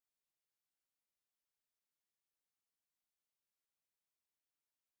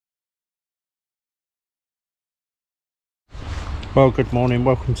Well, good morning,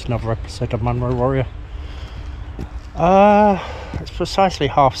 welcome to another episode of Munro Warrior. It's precisely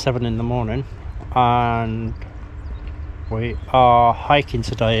 7:30 in the morning and we are hiking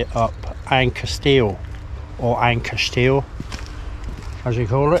today up caisteal, or caisteal as you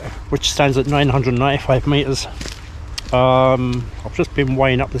call it, which stands at 995 metres. I've just been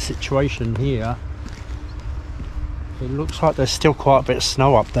weighing up the situation here. It looks like there's still quite a bit of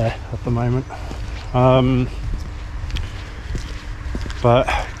snow up there at the moment. But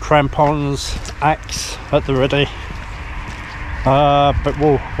crampons, axe at the ready. But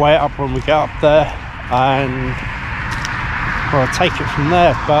we'll weigh it up when we get up there and we'll take it from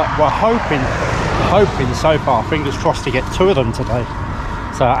there. But we're hoping so far, fingers crossed, to get two of them today.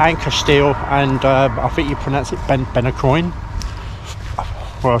 So caisteal and I think you pronounce it croin.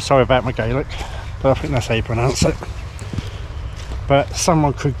 Well, sorry about my Gaelic, but I think that's how you pronounce it. But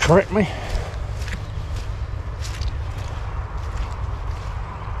someone could correct me.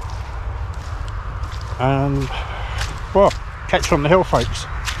 And well, catch you on the hill, folks.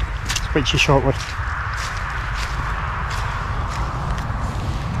 Speak to you shortly.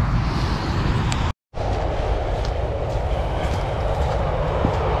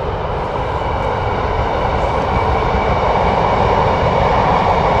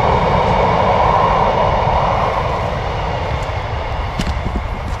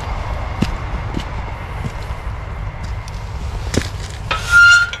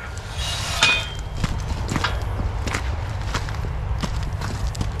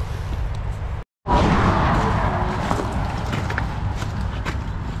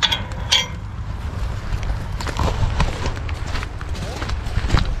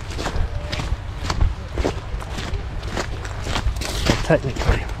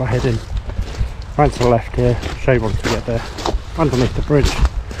 Technically we're heading right to the left here, show you once we get there, underneath the bridge,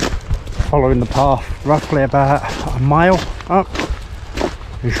 following the path roughly about a mile up.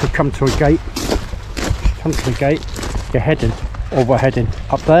 You should come to a gate. Come to the gate, we're heading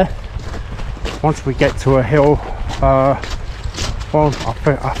up there. Once we get to a hill, well,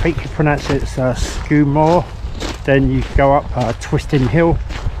 I think you pronounce it munro, then you go up a twisting hill,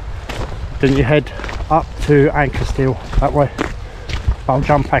 then you head up to caisteal that way. I'll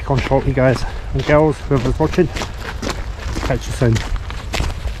jump back on shortly, guys and girls, whoever's watching. Catch you soon.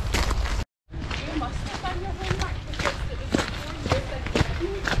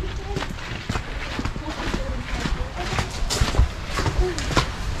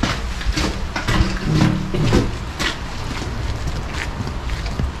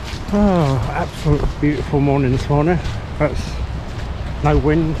 Oh, absolutely beautiful morning this morning. That's no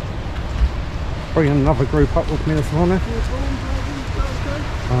wind. Bringing another group up with me this morning.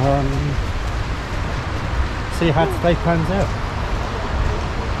 See how today pans out.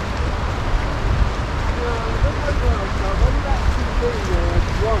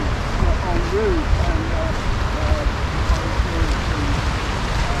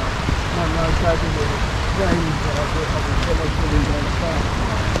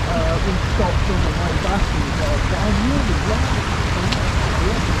 We stopped on the way back but I really like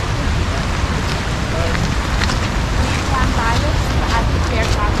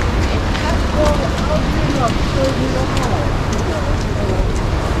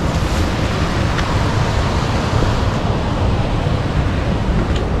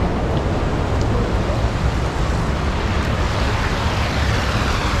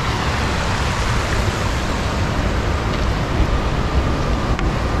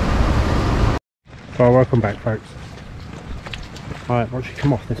So welcome back, folks. Right, once you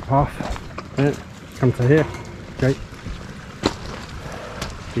come off this path, come to here, gate.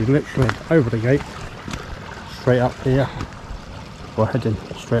 You literally over the gate, straight up here. We're heading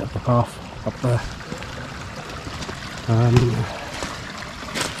straight up the path, up there.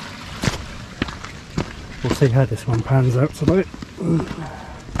 We'll see how this one pans out today.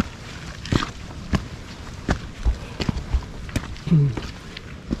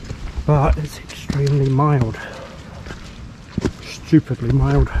 But it's extremely mild, stupidly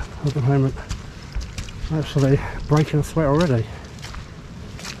mild at the moment. Actually breaking a sweat already.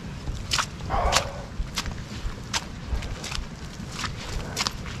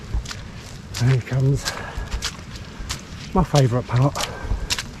 And here comes my favourite part,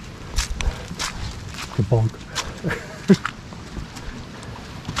 the bog.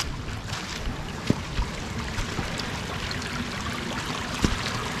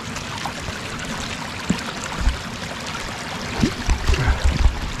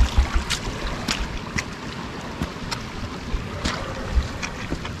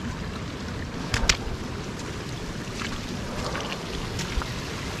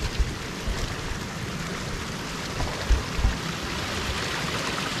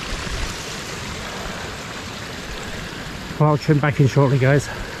 Well, I'll trim back in shortly, guys.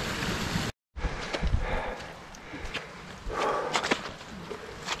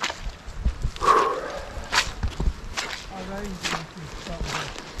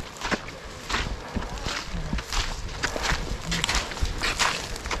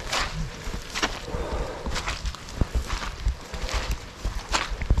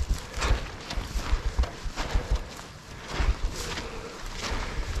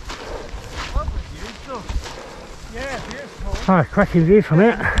 Ah, cracking view from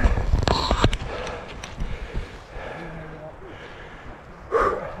it.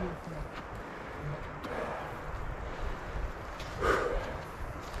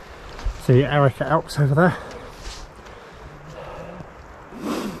 See Erica Alps over there.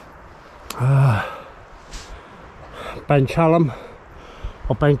 Ben Callum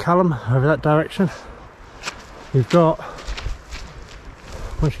or Ben Callum over that direction. You've got,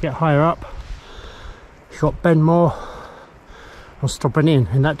 once you get higher up, you've got Ben Moore or stopping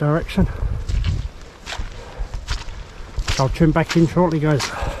in that direction. I'll trim back in shortly, guys.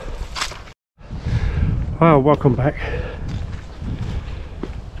 Well, welcome back.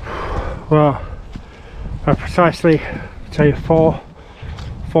 Well, we're precisely, tell you,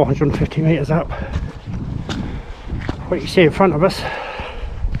 450 metres up. What you see in front of us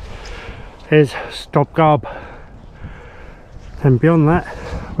is Stobgarb, and beyond that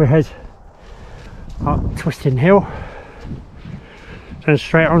we head up Twisting Hill, then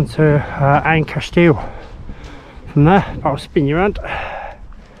straight on to caisteal. From there, I'll spin you around.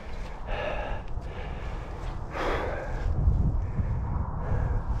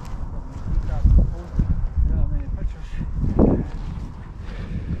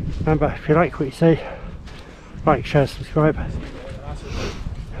 Remember, if you like what you see, like, share, subscribe.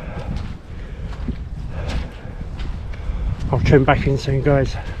 I'll trim back in soon,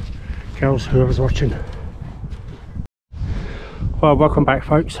 guys, girls, whoever's watching. Well, welcome back,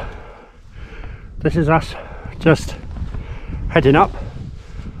 folks. This is us just heading up.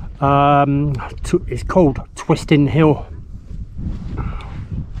 It's called Twisting Hill.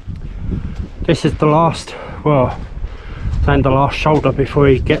 This is the last, well, then the last shoulder before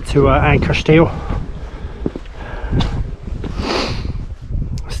you get to caisteal.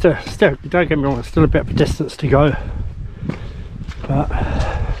 Still, don't get me wrong, it's still a bit of a distance to go, but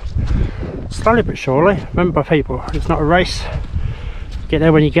slowly but surely. Remember, people, it's not a race. Get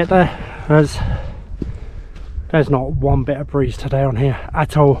there when you get there. There's not one bit of breeze today on here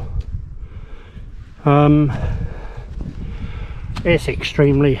at all. It's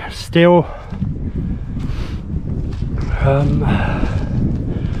extremely still.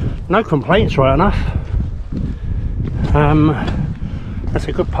 No complaints, right enough. That's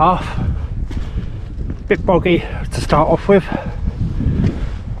a good path. Bit boggy to start off with,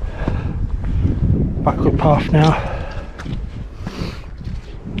 but good path now.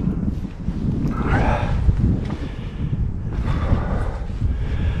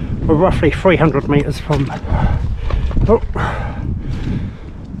 We're roughly 300 metres from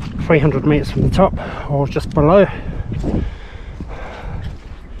 300 metres from the top, or just below.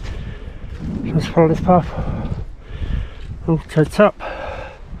 Let's follow this path all to the top,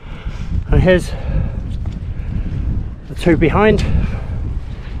 and here's the two behind.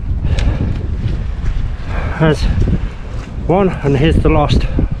 There's one, and here's the last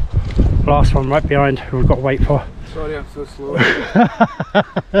one right behind, who we've got to wait for. Sorry, I'm so slow.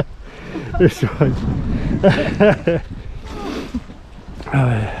 This one.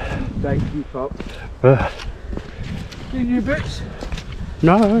 Thank you, Pop. Need new boots?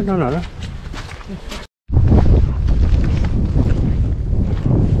 No.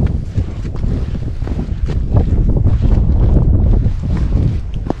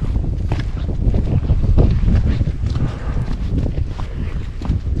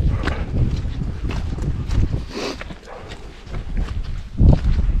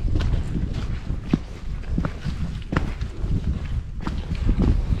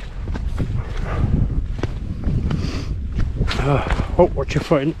 Oh, watch your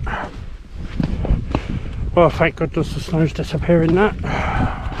footing. Well, thank goodness the snow's disappearing now.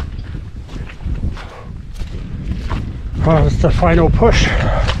 Well, it's the final push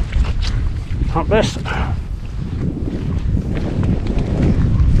up this.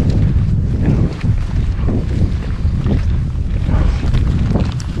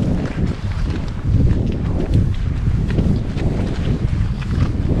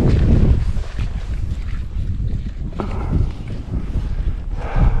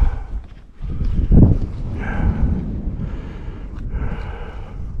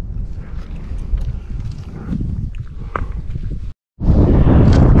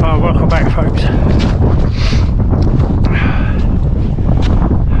 Welcome back, folks.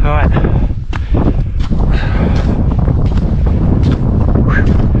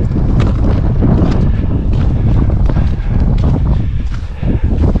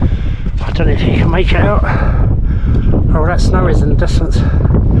 make it out. Oh, that snow is in the distance.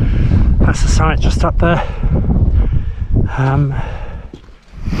 That's the site just up there.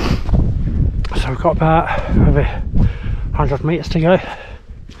 So we've got about maybe 100 metres to go,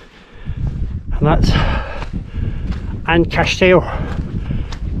 and that's caisteal,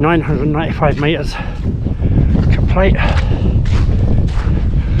 995 metres complete.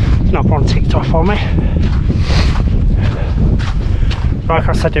 Not one ticked off for me. Like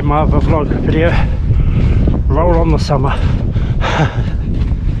I said in my other vlog video, roll on the summer.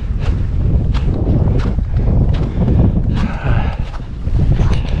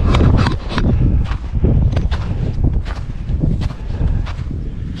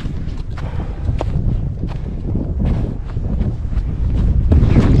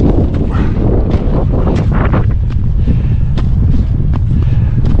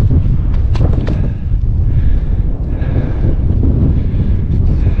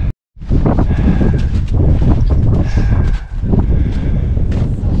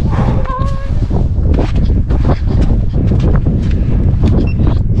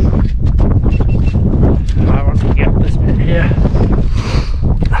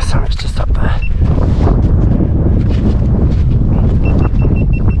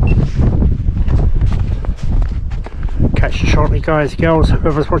 Catch you shortly, guys, girls,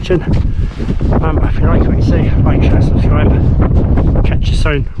 whoever's watching. If you like what you see, like, share, subscribe. Catch you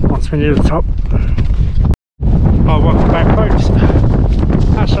soon once we're near the top. Oh, welcome back, folks.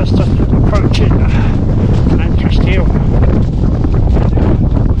 That's us just approaching caisteal.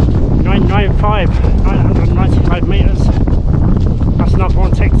 995 metres. That's another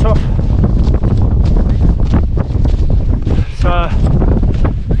one ticked off. So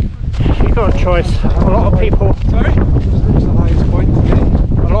you've got a choice. A lot of people. Sorry?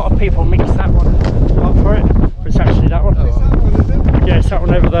 A lot of people mix that one up for it, but it's actually that one. It's that one, is it? Yeah, it's that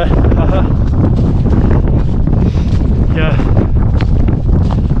one over there.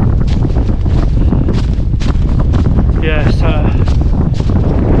 Yeah, so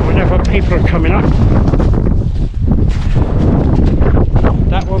whenever people are coming up,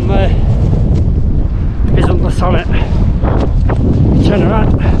 that one there isn't the summit. You turn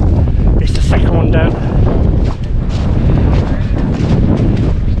around, it's the second one down.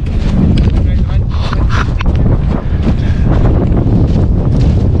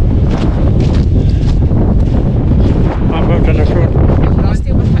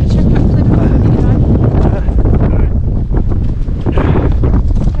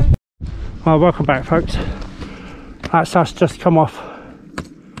 Well, welcome back, folks. That's us just come off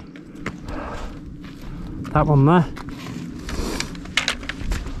that one there.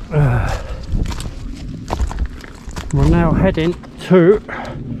 We're now heading to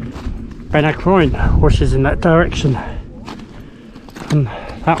croin, which is in that direction, and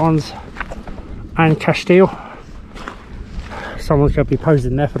that one's caisteal. Someone's going to be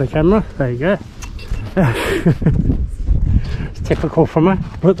posing there for the camera. There you go. It's typical for me,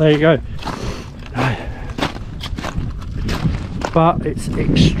 but there you go. But it's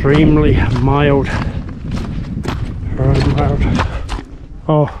extremely mild. Very mild.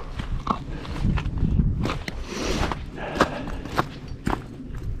 Oh.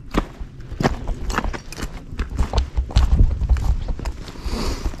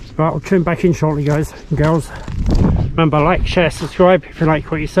 Right, I'll tune back in shortly, guys and girls. Remember, like, share, subscribe if you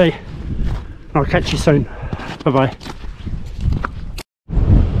like what you see. I'll catch you soon. Bye bye.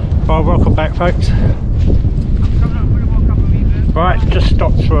 Well, welcome back, folks. Right, just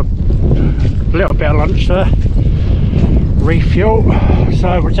stopped for a little bit of lunch there, refuel.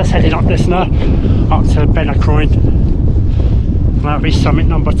 So we're just heading up this now, up to croin. That'll be summit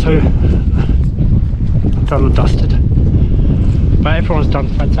number 2. Done and dusted. But everyone's done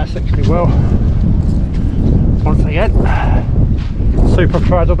fantastically well. Once again, super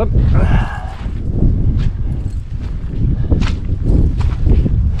proud of them.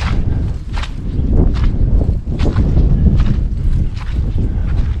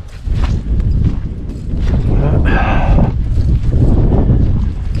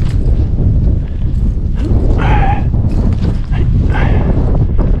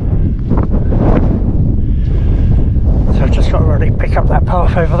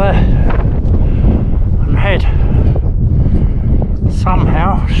 Path over there and head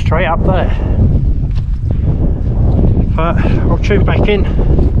somehow straight up there, but I'll tune back in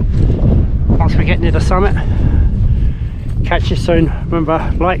once we get near the summit. Catch you soon.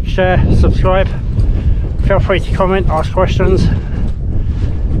 Remember, like, share, subscribe, feel free to comment, ask questions,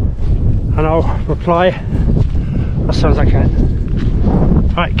 and I'll reply as soon as I can.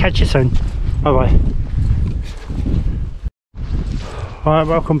 Alright, catch you soon. Bye bye. Alright,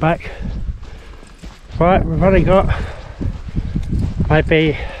 welcome back. Right, we've only got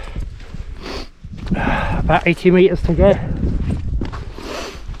maybe about 80 metres to go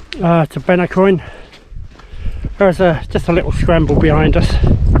to Croin. There's just a little scramble behind us.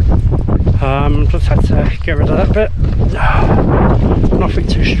 Just had to get rid of that bit. Nothing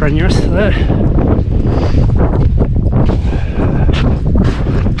too strenuous there.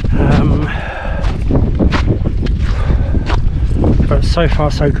 But so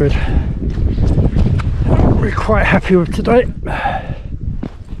far so good. We're quite happy with today.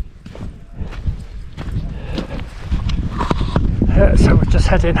 So we're just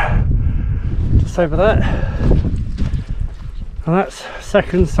heading just over that, and that's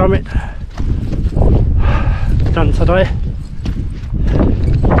second summit done today.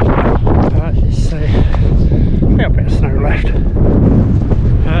 You see a little bit of snow left.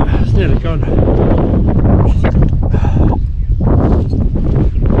 It's nearly gone, which is good.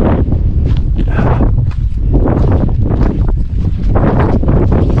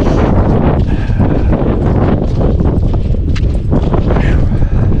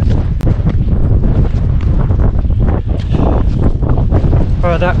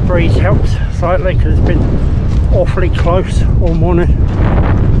 That breeze helps slightly because it's been awfully close all morning.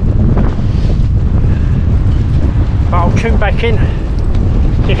 But I'll tune back in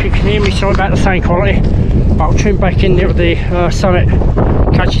if you can hear me. Sorry about the sound quality, but I'll tune back in near the summit.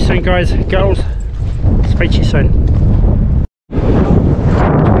 Catch you soon, guys, girls. Speak to you soon.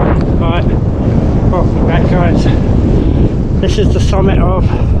 Right, welcome back, guys. This is the summit of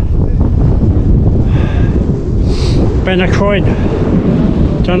Croin.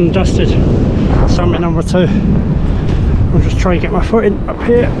 Done and dusted. Summit number 2. I'll just try and get my foot in up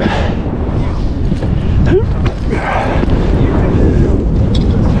here.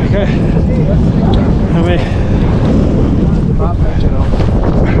 Okay.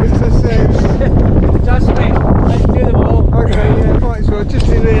 Just me. Let's do them all. Okay, yeah, fine. So just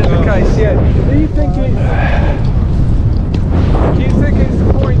in the case, yeah. Do you think it's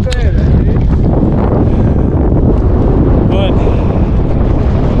the point there then? Right.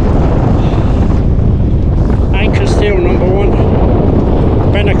 Caisteal number 1,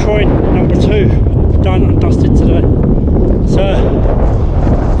 Croin number 2, done and dusted today. So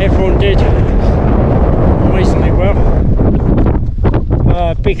everyone did amazingly well.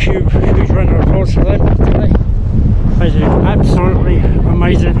 Big huge round of applause for them today. They did absolutely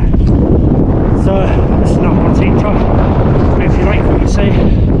amazing. So this is not on TikTok. If you like what you see,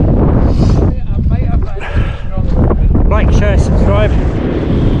 like, share, subscribe.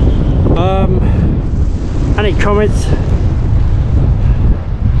 Any comments,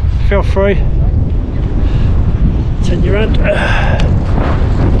 feel free. Turn you around.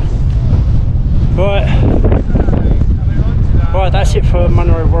 Right, that's it for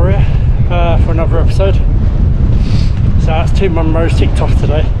Munro Warrior for another episode. So that's 2 munros ticked off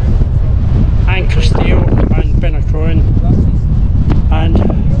today, and caisteal and croin. And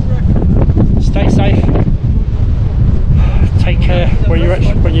stay safe. Take care when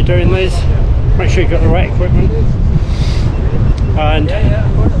you're doing these. Make sure you've got the right equipment, and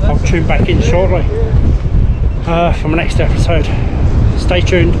I'll tune back in shortly for my next episode. Stay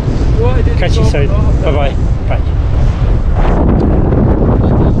tuned. Catch you soon. Bye bye. Bye.